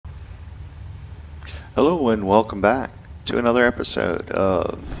Hello and welcome back to another episode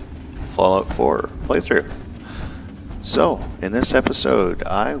of Fallout 4 playthrough. So, in this episode,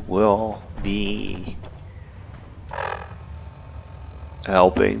 I will be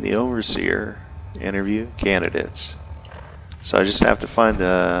helping the Overseer interview candidates. So I just have to find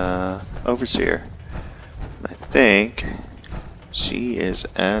the Overseer. I think she is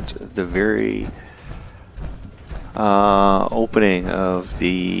at the very opening of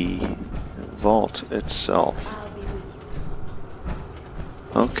the vault itself.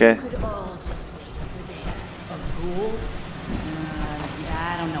 Okay. We could all just wait over there. A ghoul?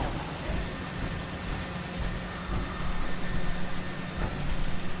 Yeah, I don't know about this.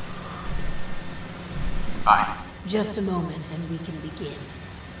 Hi. Just a moment and we can begin.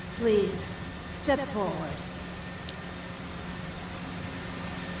 Please, step forward.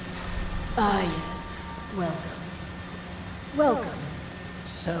 Ah, yes. Welcome. Welcome.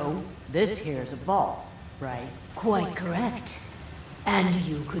 So, this here's a vault, right? Quite correct. And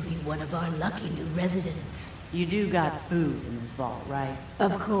you could be one of our lucky new residents. You do got food in this vault, right?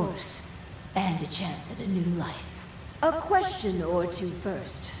 Of course. And a chance at a new life. A question or two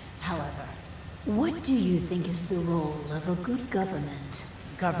first, however. What do you think is the role of a good government?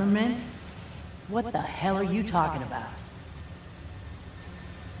 Government? What the hell are you talking about?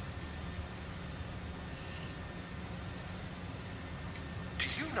 Do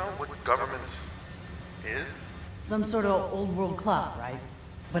you know what government is? Some sort of old world club, right?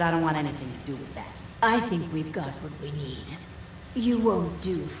 But I don't want anything to do with that. I think we've got what we need. You won't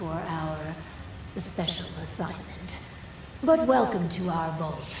do for our special assignment. But welcome to our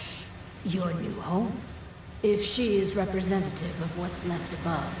vault. Your new home. If she is representative of what's left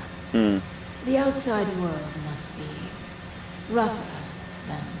above, the outside world must be rougher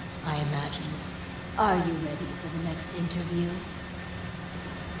than I imagined. Are you ready for the next interview?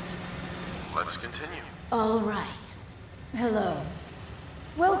 Let's continue. All right. Hello.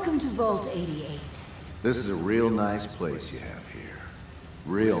 Welcome to Vault 88. This is a real nice place you have here.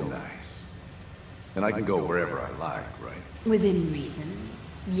 Real nice. And I can go wherever I like, right? Within reason,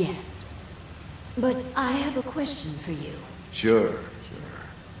 yes. But I have a question for you. Sure.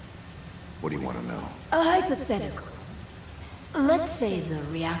 What do you want to know? A hypothetical. Let's say the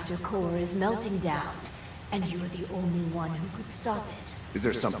reactor core is melting down, and you're the only one who could stop it. Is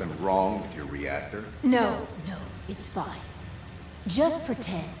there something wrong with your reactor? No, it's fine. Just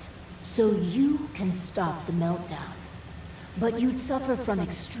pretend, so you can stop the meltdown. But you'd suffer from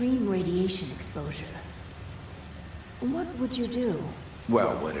extreme radiation exposure. What would you do?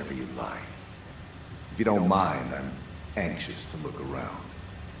 Well, whatever you like. If you don't mind, I'm anxious to look around.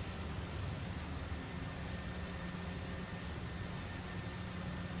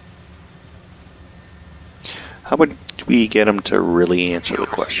 How would we get him to really answer the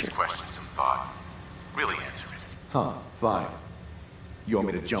question? Question some thought. Really answer it. Huh, fine. You want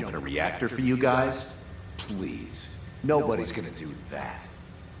me to jump in a reactor for you guys? Please. Nobody's gonna do that.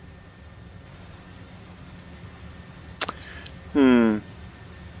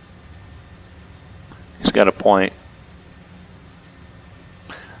 He's got a point.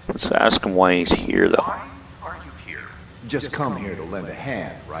 Let's ask him why he's here, though. Why are you here? Just come here to lend a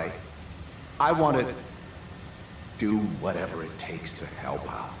hand, right? I want to do whatever it takes to help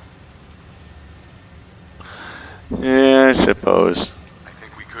out. Yeah, I suppose. I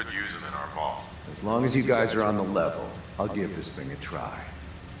think we could use him in our vault. As long as you guys are on the level, I'll give this thing a try.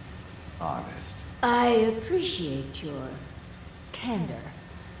 Honest. I appreciate your candor.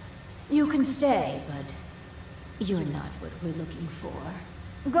 You can stay, but you're not what we're looking for.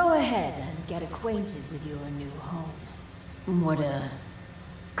 Go ahead and get acquainted with your new home. What a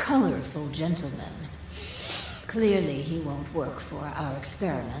colorful gentleman. Clearly he won't work for our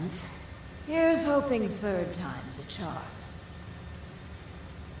experiments. Here's hoping third time's a charm.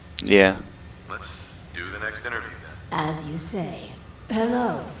 Yeah. Let's do the next interview then. As you say.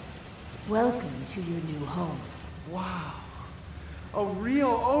 Hello. Welcome to your new home. Wow. A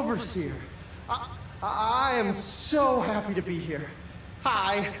real overseer. I am so happy to be here.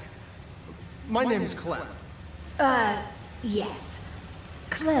 Hi. My name is Clem. Yes.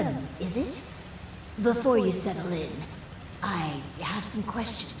 Clem, is it? Before you settle in, I have some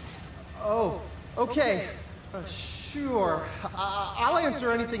questions. Oh, okay. Sure. I'll answer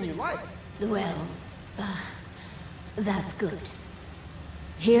anything you like. Well, that's good.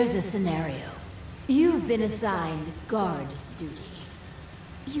 Here's the scenario. You've been assigned guard duty.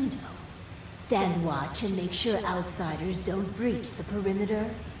 You know, stand watch and make sure outsiders don't breach the perimeter.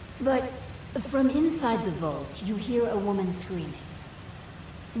 But from inside the vault, you hear a woman screaming.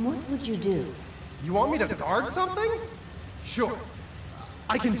 What would you do? You want me to guard something? Sure.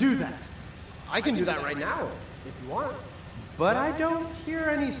 I can do that. I can do that right now, if you want. But I don't hear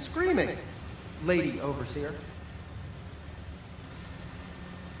any screaming, Lady Overseer.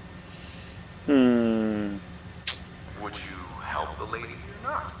 Would you help the lady or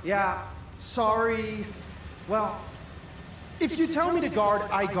not? Yeah, sorry. Well, if you tell me to guard,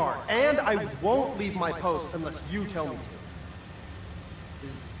 I guard. And I won't leave my post unless you tell me to.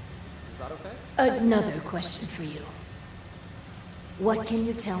 Is that okay? Another question for you. What can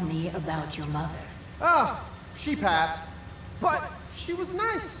you tell me about your mother? Ah, she passed. But she was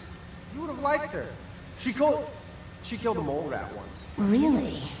nice. You would have liked her. She killed a mole rat once.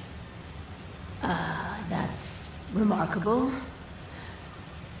 Really? That's remarkable.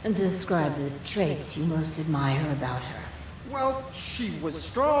 And describe the traits you most admire about her. Well, she was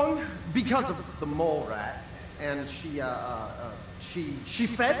strong because of the mole rat. And she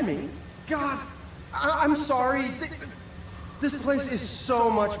fed me. God, I'm sorry. This place is so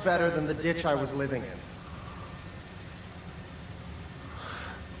much better than the ditch I was living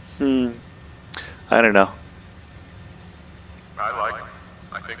in. I don't know. I like him.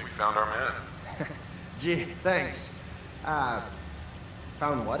 I think we found our man. Gee, thanks.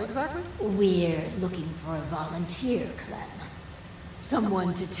 Found what exactly? We're looking for a volunteer, Clem.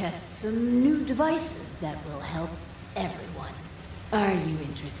 Someone to test some new devices that will help everyone. Are you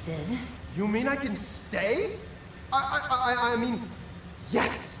interested? You mean I can stay? I mean,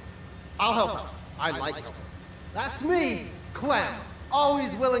 yes! I'll help out. I like helping. That's me, Clem.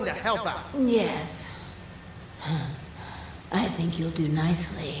 Always willing to help out. Yes. I think you'll do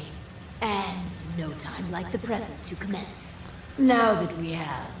nicely. And no time like the present to commence. Now that we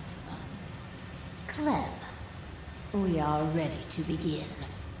have Clem, we are ready to begin.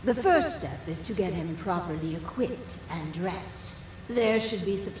 The first step is to get him properly equipped and dressed. There should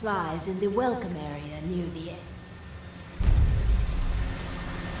be supplies in the welcome area near the end.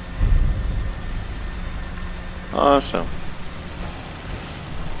 Awesome.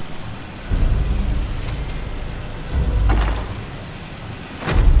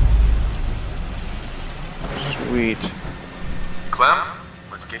 Sweet. Clem,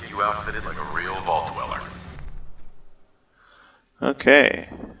 let's get you outfitted like a real vault dweller. Okay.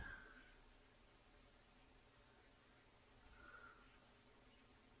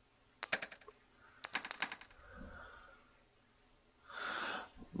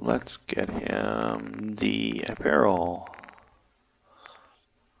 Let's get him the apparel.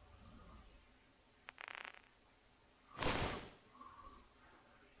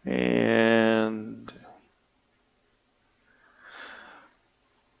 And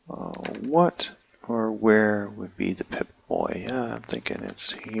what or where would be the Pip-Boy? I'm thinking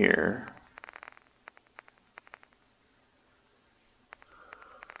it's here.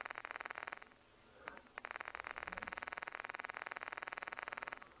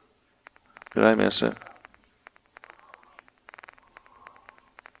 Did I miss it?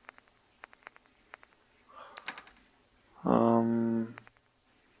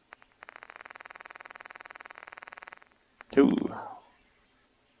 Ooh.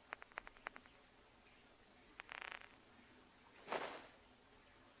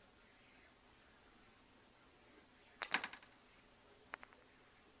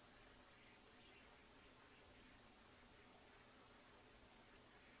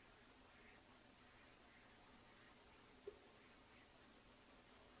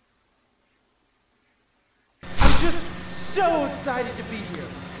 Just so excited to be here.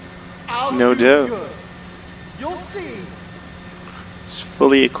 I'll No do doubt. good. You'll see. It's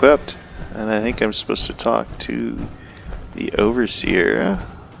fully equipped, and I think I'm supposed to talk to the Overseer.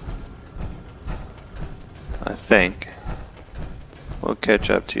 I think. We'll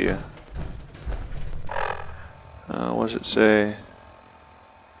catch up to you. What does it say?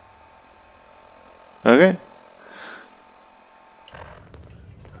 Okay.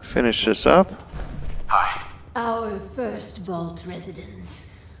 Finish this up. Hi. Our first vault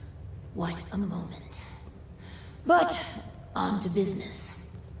residence. What a moment. But, on to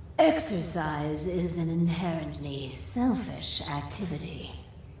business. Exercise is an inherently selfish activity.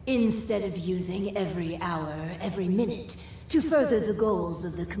 Instead of using every hour, every minute, to further the goals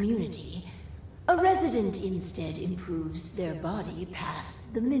of the community, a resident instead improves their body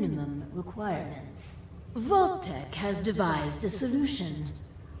past the minimum requirements. Vault-Tec has devised a solution.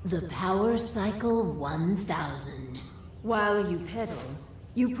 The Power Cycle 1000. While you pedal,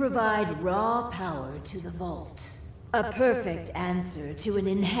 you provide raw power to the vault. A perfect answer to an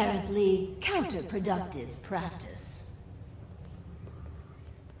inherently counterproductive practice.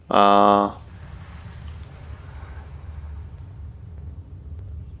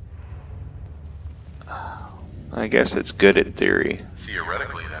 I guess it's good in theory.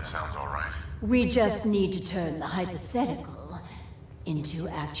 Theoretically, that sounds all right. We just need to turn the hypothetical into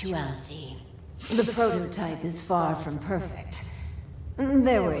actuality. The prototype is far from perfect.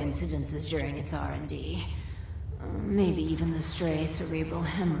 There were incidences during its R&D. Maybe even the stray cerebral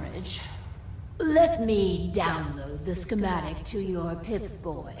hemorrhage. Let me download the schematic to your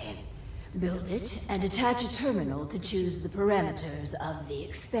Pip-Boy. Build it and attach a terminal to choose the parameters of the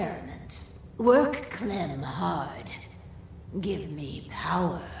experiment. Work Clem hard. Give me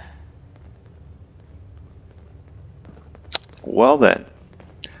power. Well then,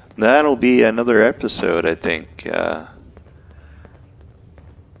 that'll be another episode, I think.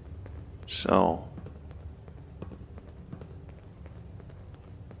 So,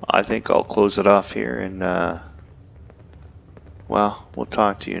 I think I'll close it off here, and well, we'll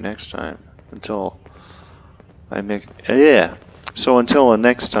talk to you next time. Until I make, yeah. So until the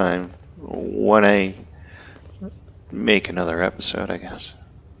next time, when I make another episode, I guess.